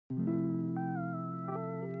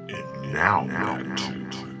And now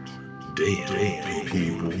damn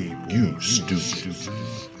people, you stupid,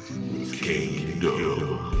 with King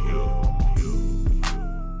Dubb.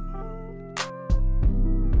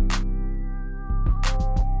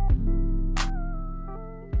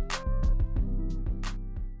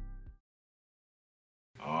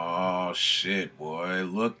 Oh shit, boy.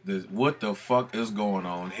 Look, what the fuck is going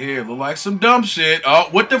on here? Look like some dumb shit. Oh,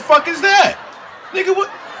 what the fuck is that? Nigga,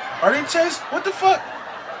 what? Are they chasing? What the fuck?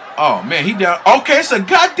 Oh man, he down. Okay, it's a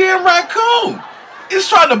goddamn raccoon. It's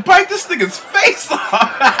trying to bite this nigga's face off.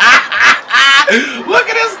 Look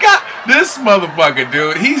at this guy. This motherfucker,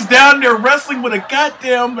 dude. He's down there wrestling with a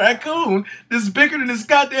goddamn raccoon that's bigger than his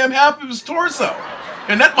goddamn half of his torso.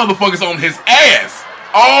 And that motherfucker's on his ass.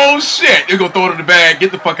 Oh shit! You're gonna throw it in the bag.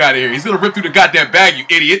 Get the fuck out of here. He's gonna rip through the goddamn bag, you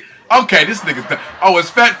idiot. Okay, this nigga's done. Oh, his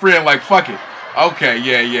fat friend, like, fuck it. Okay,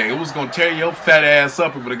 yeah. It was gonna tear your fat ass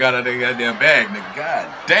up if it would have got out of that goddamn bag, nigga.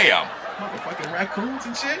 God damn. Motherfucking raccoons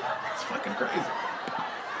and shit. It's fucking crazy.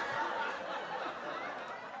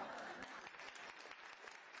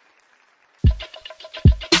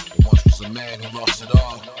 There once was a man who lost it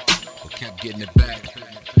all, but kept getting it back.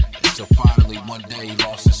 Until finally one day he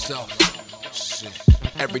lost himself. Shit.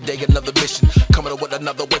 Every day another mission, coming up with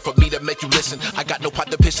another way for me to make you listen. I got no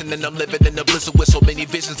pot to pissin' and I'm living in a blizzard with so many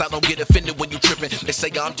visions. I don't get offended when you tripping. They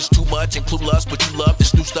say I'm just too much and clueless, but you love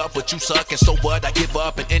this new stuff, but you suck. And so what? I give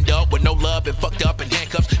up and end up with no love and fucked up and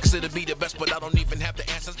handcuffs. Consider me the best, but I don't even have the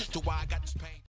answers to why I got this pain.